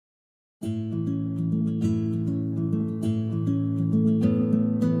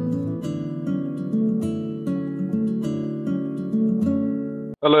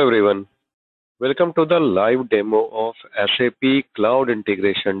Hello everyone. Welcome to the live demo of SAP Cloud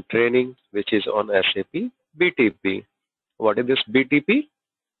Integration Training, which is on SAP BTP. What is this BTP?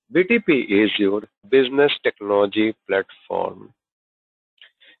 BTP is your business technology platform,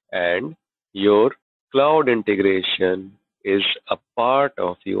 and your cloud integration is a part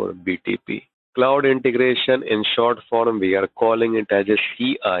of your BTP. Cloud integration, in short form, we are calling it as a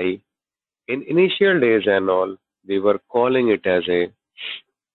CI. In initial days and all, we were calling it as a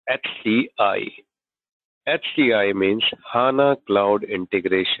HCI. HCI means HANA Cloud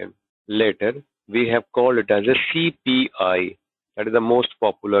Integration. Later, we have called it as a CPI. That is the most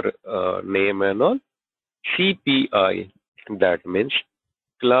popular name and all. CPI. That means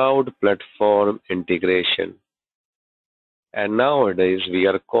Cloud Platform Integration. And nowadays, we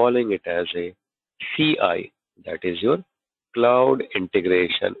are calling it as a CI. That is your Cloud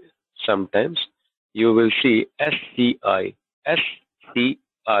Integration. Sometimes you will see SCI. SCI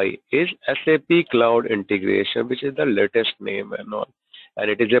is SAP Cloud Integration, which is the latest name and all. And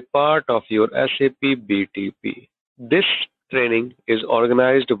it is a part of your SAP BTP. This training is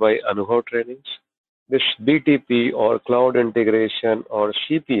organized by Anubhav Trainings. This BTP or Cloud Integration or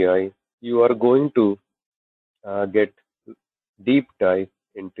CPI, you are going to get deep dive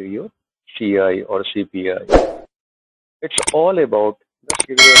into your CI or CPI. It's all about, just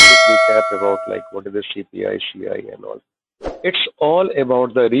give you a quick recap about like what is the CPI, CI and all. It's all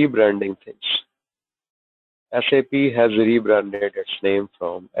about the rebranding things. SAP has rebranded its name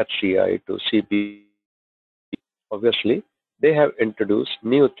from HCI to CP. Obviously, they have introduced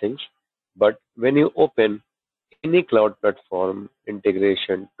new things, but when you open any cloud platform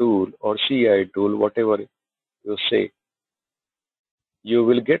integration tool or CI tool, whatever you say, you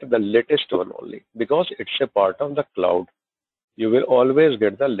will get the latest one only because it's a part of the cloud. You will always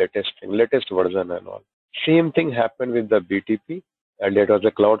get the latest thing, latest version and all. Same thing happened with the BTP, and it was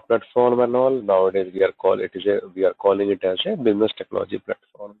a cloud platform and all. Nowadays we are calling it as a business technology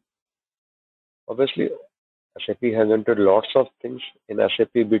platform. Obviously, SAP has entered lots of things in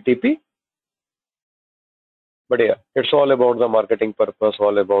SAP BTP, but yeah, it's all about the marketing purpose,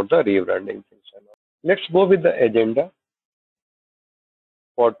 all about the rebranding things and all. Let's go with the agenda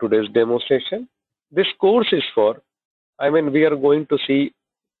for today's demonstration. This course is for, we are going to see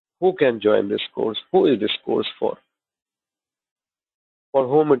who can join this course, who is this course for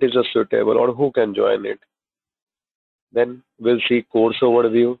whom it is a suitable or who can join it. Then we'll see course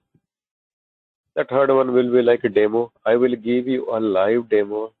overview. The third one will be like a demo. I will give you a live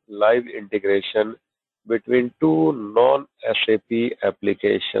demo, live integration between two non-SAP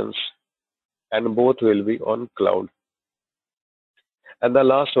applications, and both will be on cloud. And the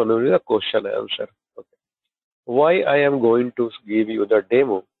last one will be a question answer. Okay. Why I am going to give you the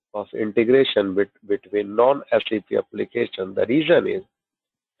demo of integration between non-SAP application? The reason is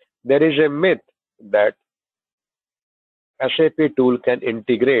there is a myth that SAP tool can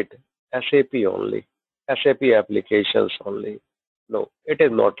integrate SAP only, SAP applications only. No, it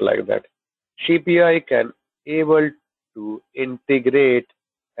is not like that. CPI can able to integrate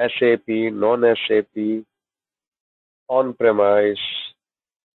SAP, non-SAP, on-premise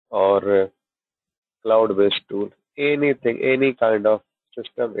or cloud-based tool. Anything, any kind of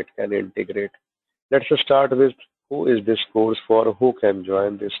system it can integrate. Let's start with who is this course for, who can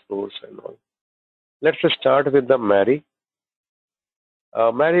join this course and all. Let's start with the Mary.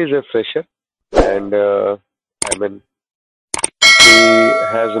 Mary is a fresher, and she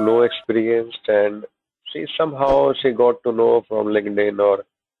has no experience, and she got to know from LinkedIn or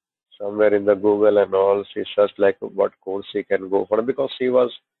somewhere in the Google and all. She searched like what course she can go for because she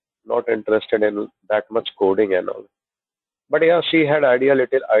was not interested in that much coding and all. But yeah, she had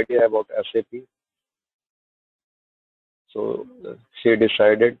little idea about SAP, so she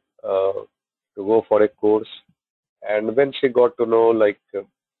decided to go for a course. And when she got to know like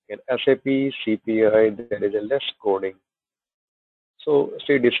in SAP CPI there is a less coding, so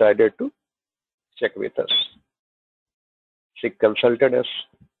she decided to check with us. She consulted us,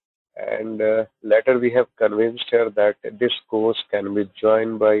 and later we have convinced her that this course can be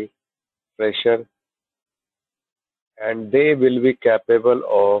joined by fresher, and they will be capable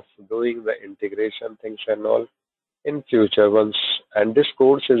of doing the integration things and all in future once. And this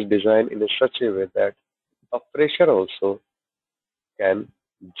course is designed in such a way that a fresher also can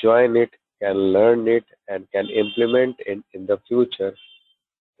join it, can learn it, and can implement it in the future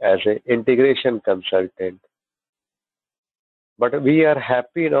as an integration consultant. But we are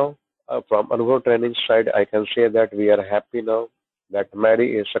happy now. From Anubhav Training side, I can say that we are happy now that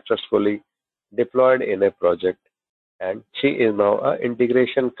Mary is successfully deployed in a project, and she is now an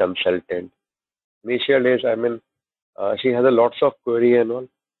integration consultant. Initial days, She has a lots of query and all,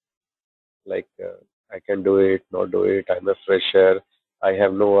 like I can do it, not do it. I'm a fresher. I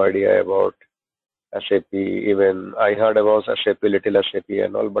have no idea about SAP. Even I heard about SAP, little SAP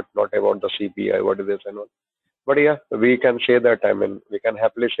and all, but not about the CPI. What is this and all? But yeah, we can say that. I mean, we can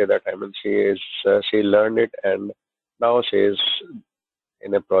happily say that. I mean, she learned it, and now she is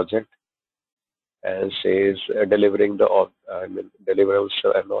in a project, and she is delivering I mean, deliverables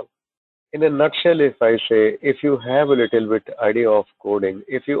and all. In a nutshell, if I say, if you have a little bit idea of coding,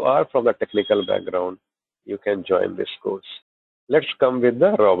 if you are from the technical background, you can join this course. Let's come with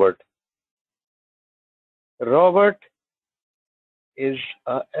the Robert. Robert is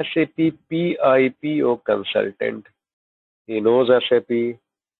a SAP PIPO consultant. He knows SAP.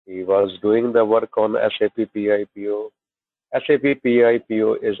 He was doing the work on SAP PIPO. SAP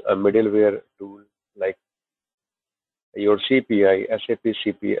PIPO is a middleware tool like your CPI, SAP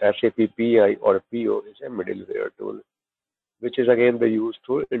CPI, SAP PI or PO is a middleware tool, which is again the used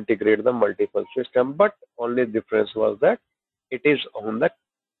to integrate the multiple system. But only difference was that it is on the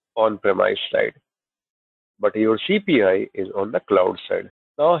on-premise side, but your CPI is on the cloud side.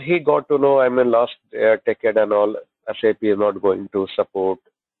 Now he got to know, I mean, last decade and all, SAP is not going to support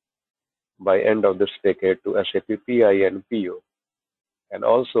by end of this decade to SAP PI and PO. And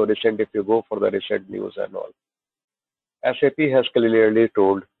also recent, if you go for the recent news and all, SAP has clearly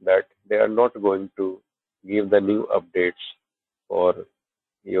told that they are not going to give the new updates for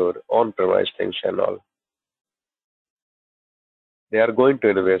your on-premise things and all. They are going to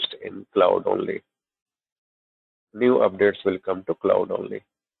invest in cloud only. New updates will come to cloud only.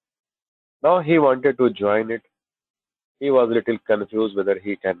 Now he wanted to join it. He was a little confused whether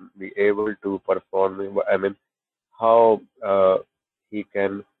he can be able to perform. I mean, how he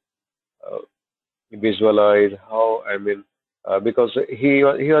can uh, visualize how. I mean, because he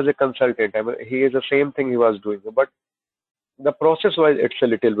was a consultant. I mean, he is the same thing he was doing, but the process wise it's a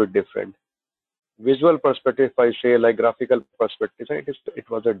little bit different. Visual perspective, if I say like graphical perspective, it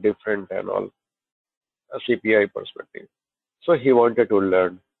was a different and all a CPI perspective. So he wanted to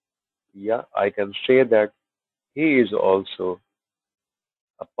learn. Yeah, I can say that he is also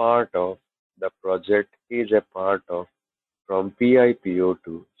a part of the project. He is a part of from PIPO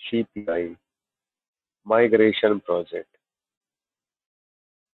to CPI migration project.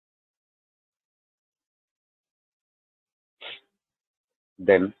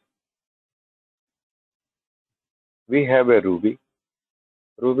 Then we have a Ruby.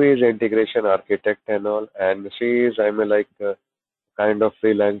 Ruby is integration architect and all, and she is I'm a like a kind of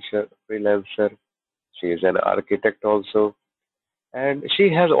freelancer. Freelancer. She is an architect also, and she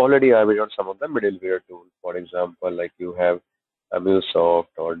has already I mean on some of the middleware tools. For example, like you have MuleSoft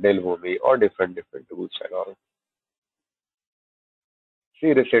or Delvomi or different tools and all. She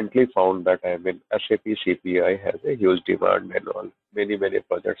recently found that I mean SAP CPI has a huge demand and all. Many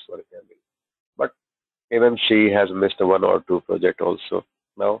projects were coming, but even she has missed one or two project also.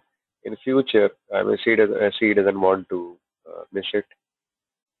 Now, in future, I mean she doesn't want to miss it.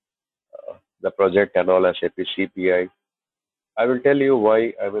 The project and all SAP CPI. I will tell you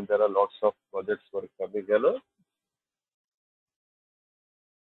why. I mean there are lots of projects were coming. You know,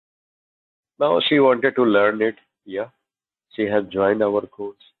 now she wanted to learn it. Yeah, she has joined our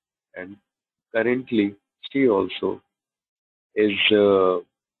course, and currently she also is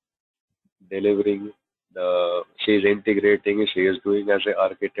delivering the. She is integrating. She is doing as an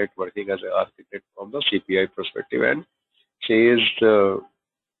architect, working as an architect from the CPI perspective, and she is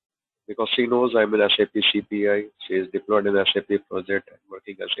because she knows I'm in SAP CPI. She is deployed in SAP project and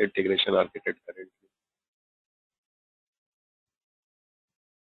working as integration architect currently.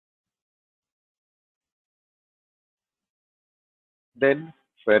 Then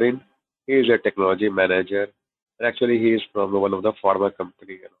Ferin, he is a technology manager. Actually, he is from one of the pharma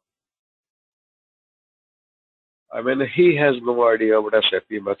company. You know. I mean, he has no idea about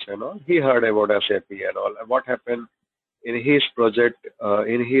SAP much and all. He heard about SAP and all. And what happened in his project,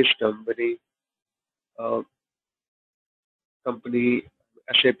 in his uh, company,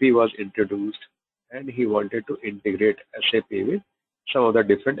 SAP was introduced, and he wanted to integrate SAP with some of the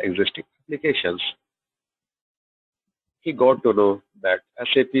different existing applications. He got to know that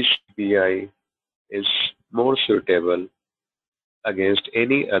SAP CPI is more suitable against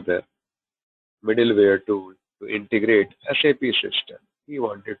any other middleware tool to integrate SAP system. He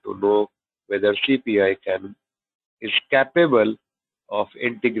wanted to know whether CPI can is capable of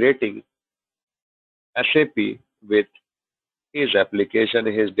integrating SAP with his application,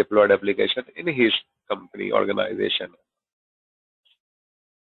 his deployed application in his company organization.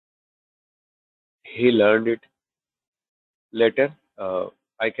 He learned it later.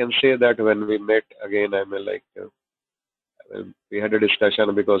 I can say that when we met again, I mean like We had a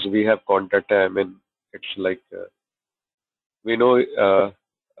discussion because we have contact. I mean, it's like we know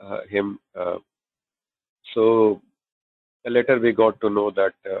him. So later we got to know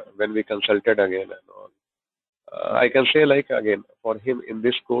that when we consulted again and all, I can say like again for him in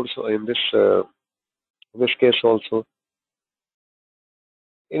this course or in this case also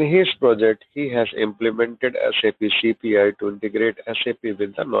in his project he has implemented SAP CPI to integrate SAP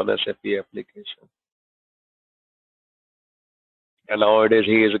with the non-SAP application. And nowadays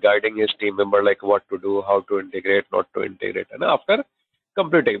he is guiding his team member like what to do, how to integrate, not to integrate. And after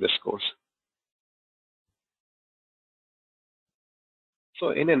completing this course.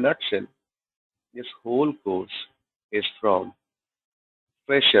 So in a nutshell, this whole course is from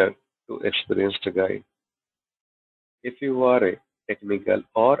fresher to experienced guy. If you are a technical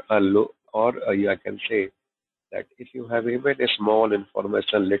or a low or I can say that if you have even a small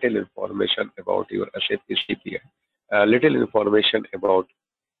information, little information about your SAP CPI, little information about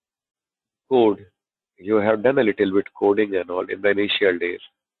code, you have done a little bit coding and all in the initial days,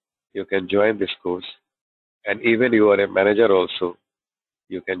 you can join this course. And even you are a manager also,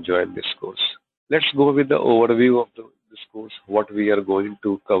 you can join this course. Let's go with the overview of this course, what we are going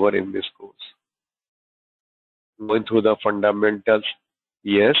to cover in this course. Going through the fundamentals,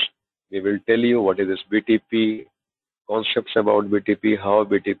 yes, we will tell you what is this BTP, concepts about BTP, how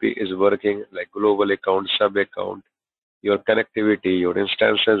BTP is working, like global account, sub account, your connectivity, your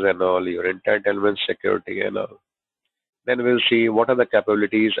instances and all, your entitlement security and all. Then we'll see what are the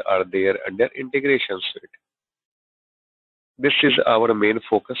capabilities are there under integration suite. This is our main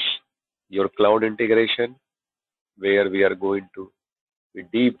focus, your cloud integration, where we are going to be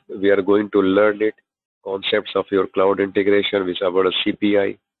deep, we are going to learn it, concepts of your cloud integration, which are about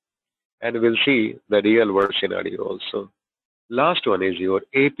CPI, and we'll see the real world scenario also. Last one is your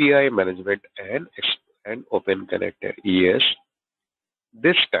API management and open connector. Yes,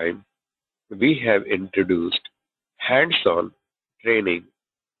 this time we have introduced hands-on training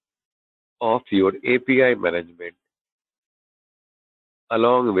of your API management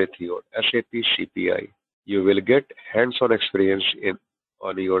along with your SAP CPI. You will get hands-on experience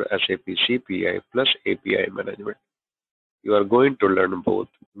on your SAP CPI plus API management. You are going to learn both.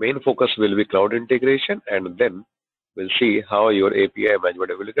 Main focus will be cloud integration, and then we'll see how your API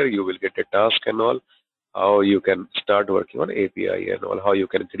management will get. You will get a task and all, how you can start working on API and all, how you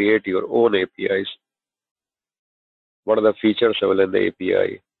can create your own APIs. What are the features available in the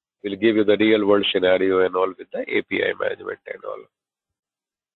API? We'll give you the real world scenario and all with the API management and all.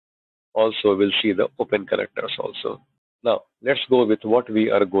 Also, we'll see the open connectors also. Now, let's go with what we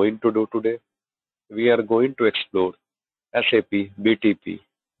are going to do today. We are going to explore SAP BTP.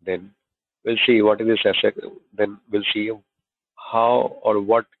 Then we'll see what is this SAP. Then we'll see how or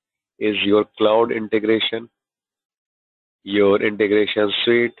what is your cloud integration, your integration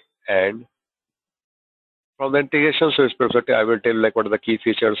suite, and from the integration suite perspective, I will tell you like what are the key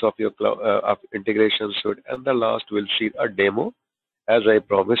features of your cloud of integration suite. And the last, we'll see a demo. As I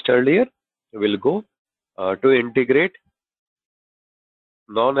promised earlier, we'll go to integrate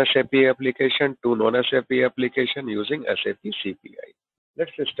non-SAP application to non-SAP application using SAP CPI.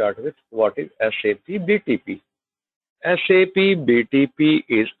 Let's start with what is SAP BTP. SAP BTP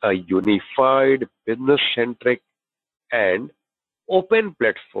is a unified, business-centric, and open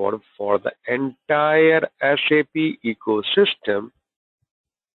platform for the entire SAP ecosystem,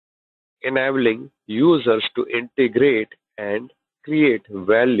 enabling users to integrate and create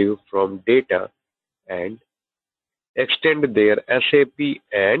value from data and extend their SAP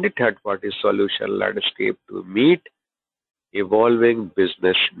and third-party solution landscape to meet evolving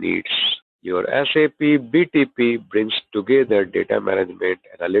business needs. Your SAP BTP brings together data management,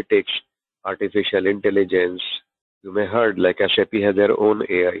 analytics, artificial intelligence. You may heard like SAP has their own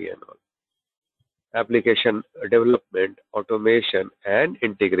AI and all. Application development, automation, and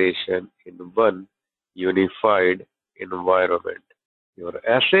integration in one unified environment. Your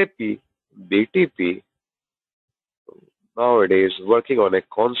SAP BTP nowadays working on a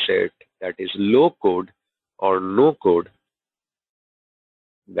concept that is low code or no code.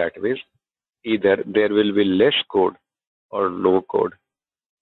 That means either there will be less code or no code,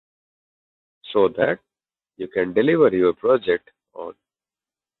 so that you can deliver your project on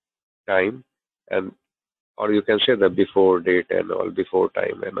time, and or you can say the before date and all, before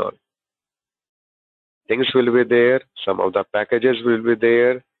time and all. Things will be there, some of the packages will be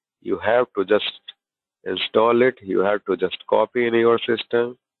there. You have to just install it, you have to just copy in your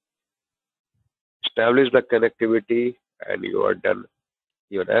system, establish the connectivity, and you are done.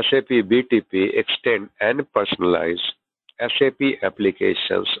 Your SAP BTP extend and personalize SAP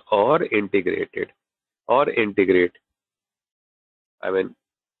applications or integrate I mean,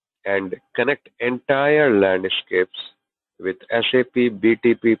 and connect entire landscapes with SAP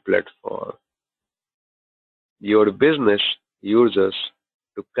BTP platform. Your business users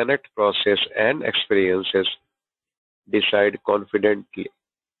to connect process and experiences, decide confidently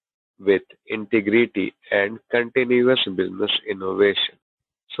with integrity and continuous business innovation.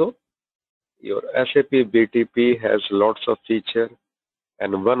 So your SAP BTP has lots of feature,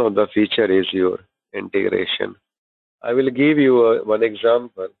 and one of the feature is your integration. I will give you one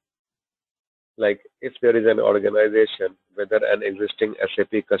example. Like if there is an organization, whether an existing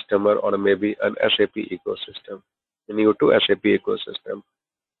SAP customer or maybe an SAP ecosystem, new to SAP ecosystem,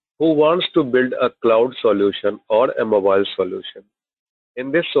 who wants to build a cloud solution or a mobile solution.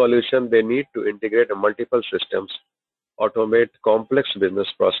 In this solution, they need to integrate multiple systems, automate complex business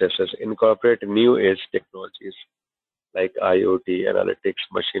processes, incorporate new age technologies like IoT, analytics,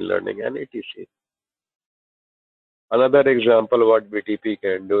 machine learning, and etc. Another example what BTP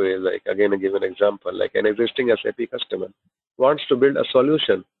can do is like again I give an example like an existing SAP customer wants to build a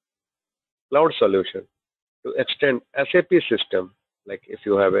solution, cloud solution to extend SAP system like if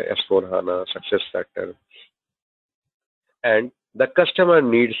you have a S4 HANA success factor and the customer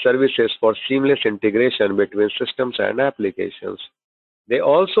needs services for seamless integration between systems and applications. They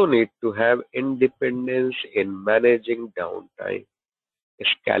also need to have independence in managing downtime,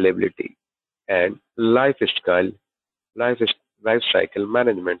 scalability, and life, life cycle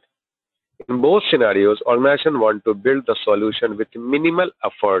management. In both scenarios, organizations want to build the solution with minimal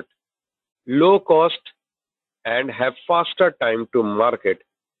effort, low cost, and have faster time to market.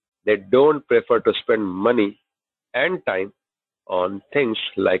 They don't prefer to spend money and time on things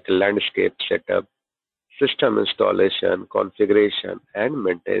like landscape setup, system installation, configuration, and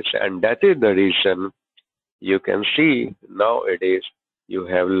maintenance. And that is the reason you can see nowadays you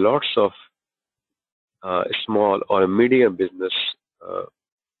have lots of small or medium business uh,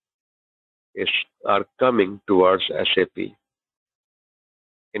 is, are coming towards SAP.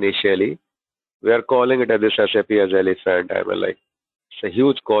 Initially, we are calling it as this SAP as elephant. I mean, like it's a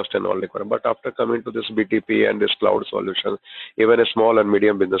huge cost and all required. But after coming to this BTP and this cloud solution, even a small and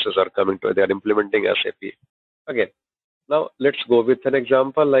medium businesses are coming to it. They are implementing SAP. Again, now let's go with an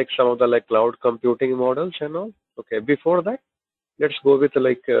example like some of the like cloud computing models and all. Okay, before that, let's go with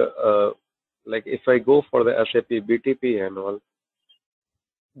like if I go for the SAP BTP and all,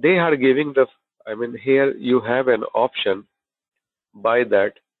 they are giving the I mean here you have an option by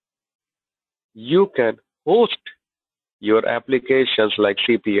that you can host your applications like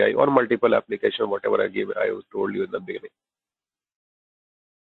CPI or multiple application, whatever I told you in the beginning,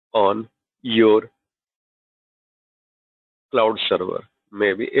 on your cloud server.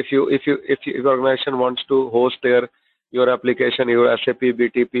 Maybe if your organization wants to host your application, your SAP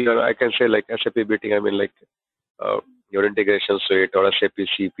BTP, or I can say like SAP BTP, I mean like your integration suite or SAP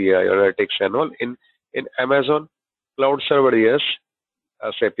CPI or analytics and all in Amazon cloud server, yes,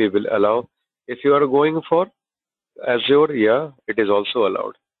 SAP will allow. If you are going for Azure, yeah, it is also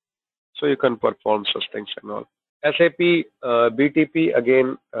allowed. So you can perform such things and all. SAP BTP,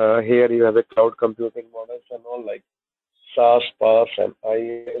 again, here you have a cloud computing models and all like SaaS, PaaS, and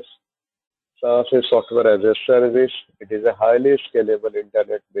IaaS. SaaS is software as a service. It is a highly scalable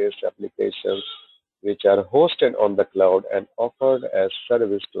internet-based applications which are hosted on the cloud and offered as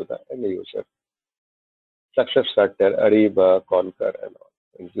service to the end user. SuccessFactors, Ariba, Concur, and all.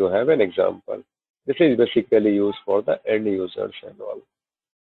 If you have an example, this is basically used for the end users and all.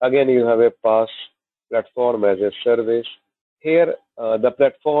 Again, you have a PaaS, platform as a service. Here, the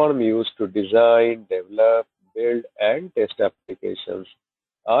platform used to design, develop, build, and test applications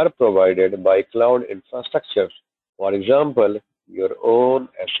are provided by cloud infrastructure. For example, your own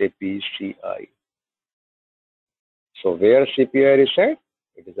SAP CI. So where CPI resides?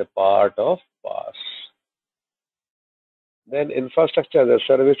 It is a part of PaaS. Then infrastructure as a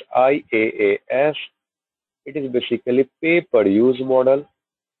service IaaS. It is basically pay-per-use model.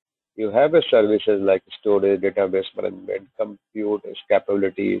 You have a services like storage, database management, compute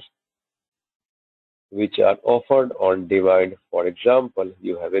capabilities, which are offered on demand. For example,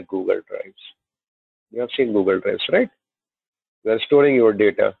 you have a Google Drives. You have seen Google Drives, right? You are storing your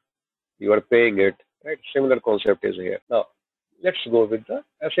data. You are paying it, right? Similar concept is here. Now, let's go with the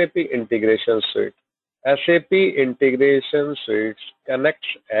SAP Integration Suite. SAP Integration Suite connects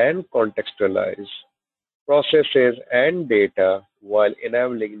and contextualize processes and data while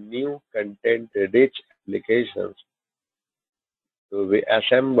enabling new content-rich applications to be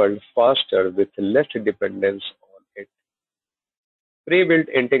assembled faster with less dependence on it. Pre-built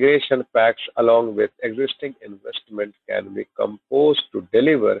integration packs along with existing investment can be composed to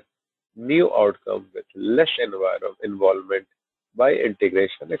deliver new outcomes with less involvement by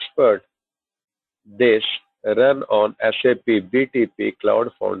integration expert. This run on SAP BTP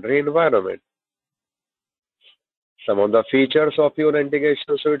Cloud Foundry environment. Some of the features of your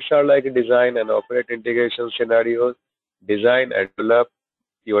integration suites are like design and operate integration scenarios, design and develop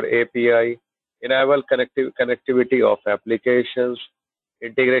your API, enable connectivity of applications,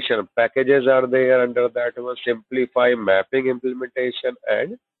 integration packages are there under that one, simplify mapping implementation,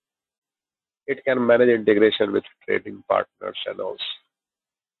 and it can manage integration with trading partners and also.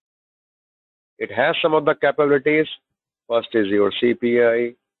 It has some of the capabilities. First is your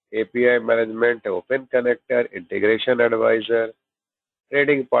CPI, API management, open connector, integration advisor,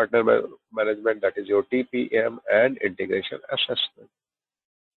 trading partner management, that is your TPM, and integration assessment.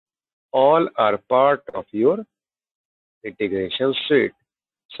 All are part of your integration suite.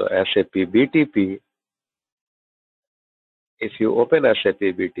 So SAP BTP, if you open SAP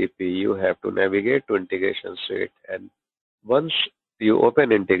BTP, you have to navigate to integration suite. And once you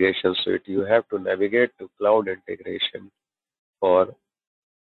open integration suite, you have to navigate to cloud integration for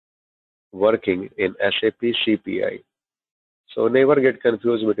working in SAP CPI. So never get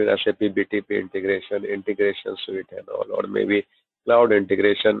confused between SAP BTP integration suite and all, or maybe cloud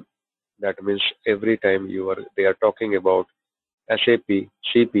integration. That means every time they are talking about SAP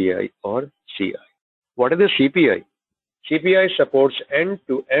CPI or CI. What is the CPI? CPI supports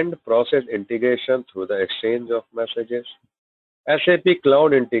end-to-end process integration through the exchange of messages. SAP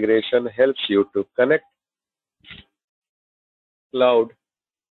Cloud Integration helps you to connect cloud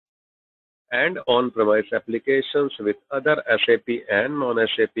and on-premise applications with other SAP and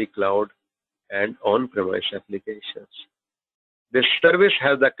non-SAP cloud and on-premise applications. This service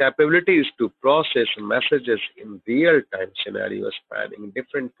has the capabilities to process messages in real-time scenarios spanning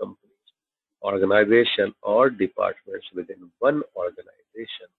different companies, organizations, or departments within one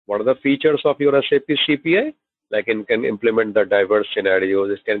organization. What are the features of your SAP CPI? Like it can implement the diverse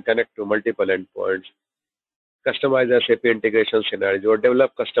scenarios, it can connect to multiple endpoints, customize SAP integration scenarios, or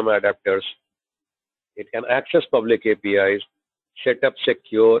develop custom adapters. It can access public APIs, set up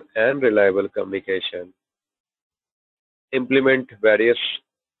secure and reliable communication, implement various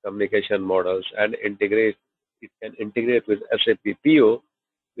communication models, and integrate. It can integrate with SAP PO,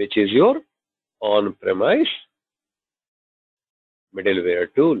 which is your on-premise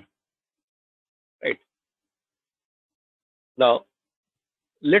middleware tool. Right. Now,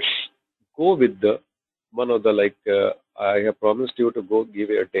 let's go with the one of the I have promised you to go give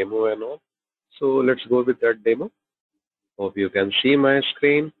a demo and all. So let's go with that demo. Hope you can see my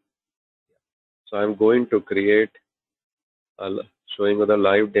screen. So I'm going to create showing you the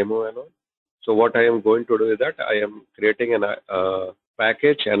live demo and all. So what I am going to do is that I am creating an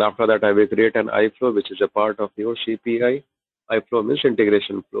package, and after that I will create an iFlow, which is a part of your CPI. iFlow means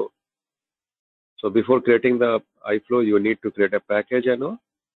integration flow. So before creating the iFlow, you need to create a package and all.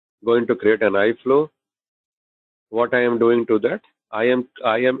 Going to create an iFlow. What I am doing to that, I am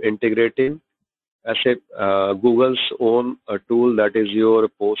integrating SAP Google's own tool, that is your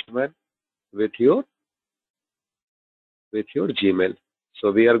Postman, with your Gmail.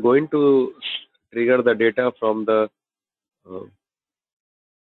 So we are going to trigger the data from the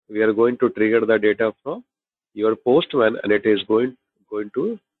your Postman, and it is going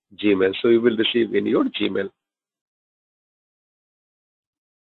to Gmail. So you will receive in your Gmail.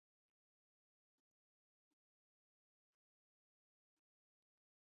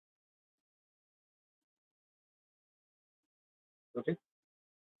 Okay.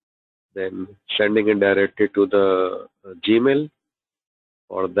 Then sending it directly to the Gmail.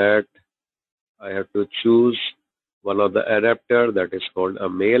 For that, I have to choose one of the adapter, that is called a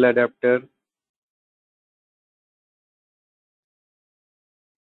mail adapter.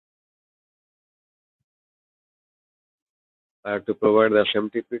 I have to provide the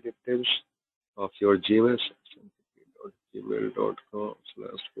SMTP details of your Gmail,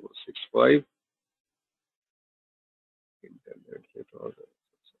 smtp.gmail.com/465. Internet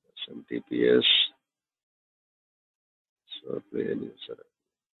SMTPS. So plain user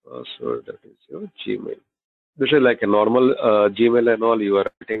password, that is your Gmail. This is like a normal Gmail and all. You are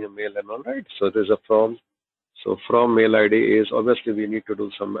writing a mail and all, right? So there's a from. So from mail ID is obviously we need to do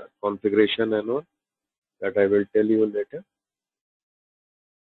some configuration and all that I will tell you later.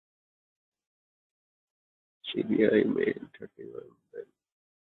 CBI mail 31. Then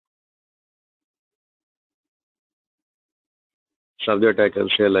subject I can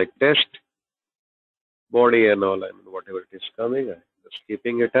say like test, body and all, and whatever it is coming, I'm just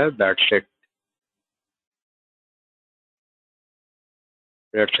keeping it as that's it.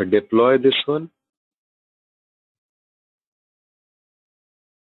 Let's deploy this one.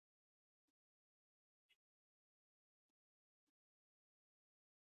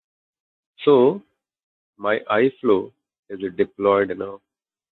 So my iFlow is deployed now.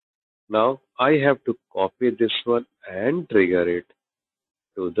 Now I have to copy this one and trigger it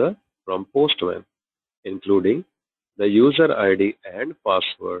to the from Postman, including the user ID and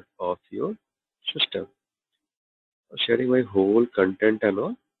password of your system. Sharing my whole content and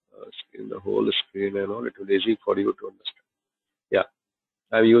all, the whole screen and all, it will be easy for you to understand. Yeah,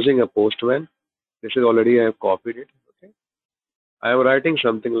 I'm using a Postman. This is already I have copied it. Okay, I am writing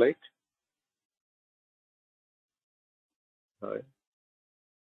something like uh,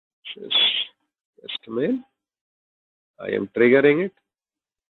 just mail. I am triggering it.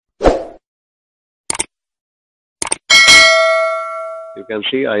 You can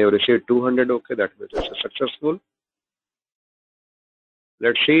see I have received 200. Okay, that means it's successful.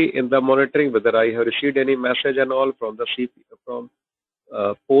 Let's see in the monitoring whether I have received any message and all from the from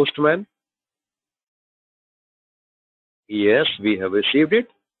Postman. Yes, we have received it.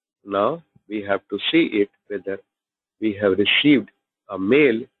 Now we have to see it whether we have received a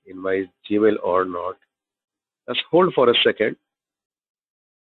mail in my Gmail or not. Let's hold for a second.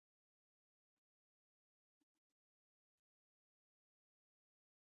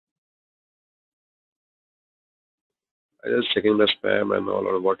 I just checking the spam and all,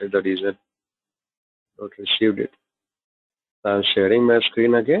 or what is the reason not received it. I'm sharing my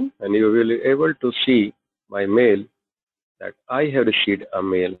screen again, and you will be able to see my mail that I have received a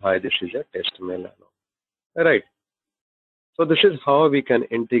mail. Hi, this is a test mail. All right. So this is how we can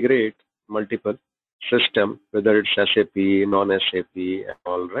integrate multiple system, whether it's SAP, non-SAP, and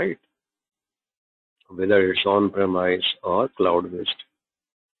all right, whether it's on-premise or cloud-based.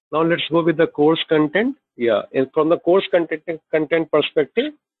 Now let's go with the course content. Yeah, and from the course content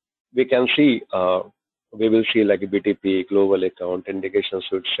perspective, we can see we will see like BTP, global account, integration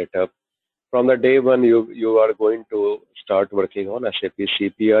suite setup. From the day one, you are going to start working on SAP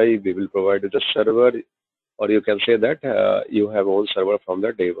CPI. We will provide you the server, or you can say that you have own server from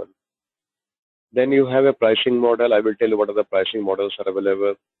the day one. Then you have a pricing model. I will tell you what are the pricing models are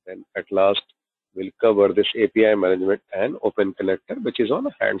available. Then at last, we'll cover this API management and open connector, which is on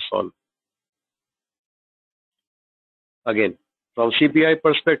hands-on. Again, from CPI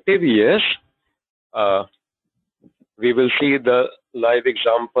perspective, yes, uh, we will see the live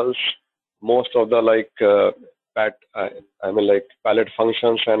examples. Most of the like I mean like palette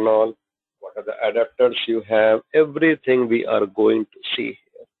functions and all. What are the adapters you have? Everything we are going to see.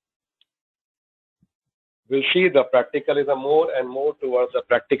 We'll see the practical is a more and more towards the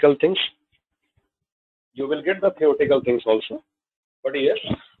practical things. You will get the theoretical things also, but yes,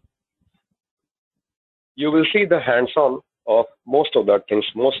 you will see the hands-on of most of the things,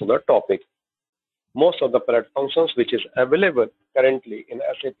 most of the topic, most of the palette functions which is available currently in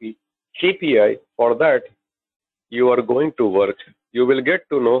SAP CPI. For that, you are going to work. You will get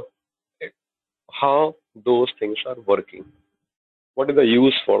to know how those things are working. What is the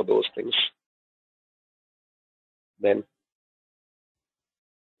use for those things? Then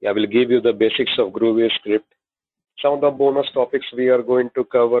I will give you the basics of Groovy script. Some of the bonus topics we are going to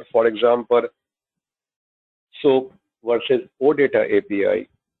cover, for example, SOAP versus OData API,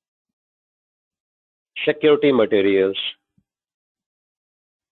 security materials,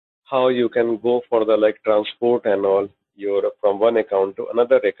 how you can go for the like transport and all your from one account to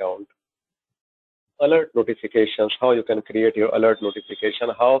another account, alert notifications, how you can create your alert notification,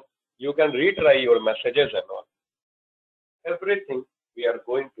 how you can retry your messages and all. Everything we are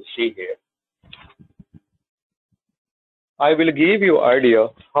going to see here. I will give you idea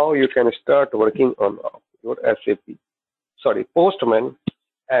how you can start working on your SAP, sorry, Postman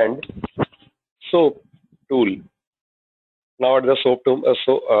and SOAP tool. Now the SOAP tool,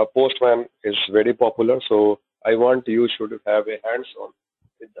 Postman is very popular, so I want you should have a hands-on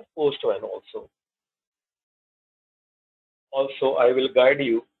with the Postman also. Also, I will guide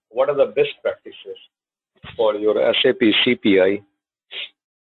you what are the best practices for your SAP CPI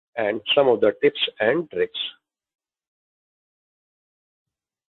and some of the tips and tricks.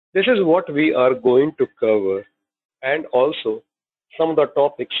 This is what we are going to cover, and also some of the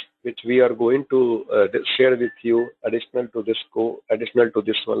topics which we are going to share with you additional to this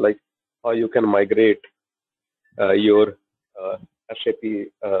one, like how you can migrate your SAP,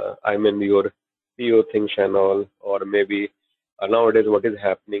 I mean your PO things and all, or maybe nowadays what is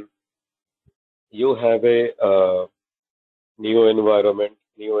happening, you have a Neo environment.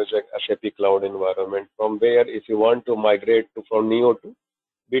 Neo is a SAP cloud environment from where if you want to migrate from Neo to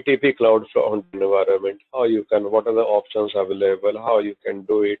BTP cloud front environment, how you can, what are the options available, how you can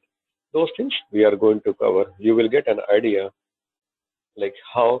do it. Those things we are going to cover. You will get an idea like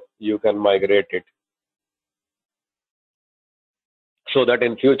how you can migrate it. so that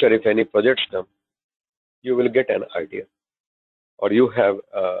in future if any projects come, you will get an idea, or you have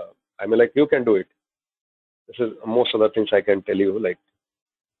like you can do it. This is most of the things I can tell you, like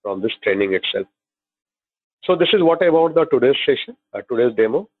from this training itself. So this is what about the today's session, today's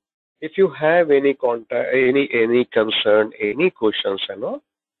demo. If you have any contact, any concern, any questions and all,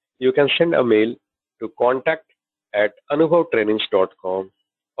 you can send a mail to contact@anubhavtrainings.com,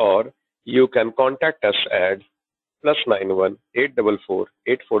 or you can contact us at +91 844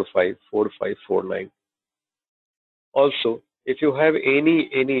 845 4549. Also, if you have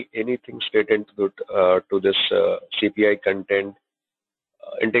anything stated to this CPI content,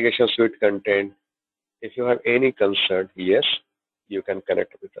 integration suite content, if you have any concern, yes, you can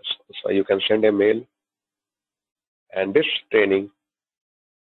connect with us. So you can send a mail, and this training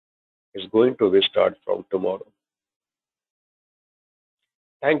is going to be start from tomorrow.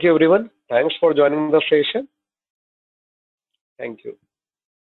 Thank you, everyone. Thanks for joining the session. Thank you.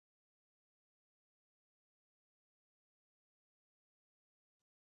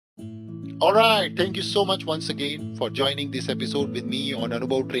 All right. Thank you so much once again for joining this episode with me on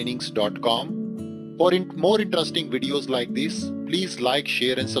anubhavtrainings.com. For more interesting videos like this, please like,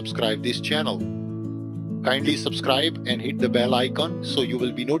 share, and subscribe this channel. Kindly subscribe and hit the bell icon so you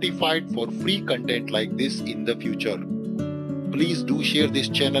will be notified for free content like this in the future. Please do share this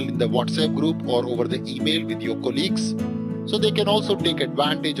channel in the WhatsApp group or over the email with your colleagues so they can also take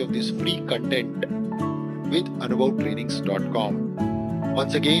advantage of this free content with anubhavtrainings.com.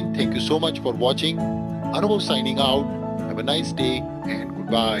 Once again, thank you so much for watching. Anubhav signing out. Have a nice day and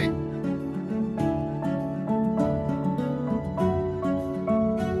goodbye.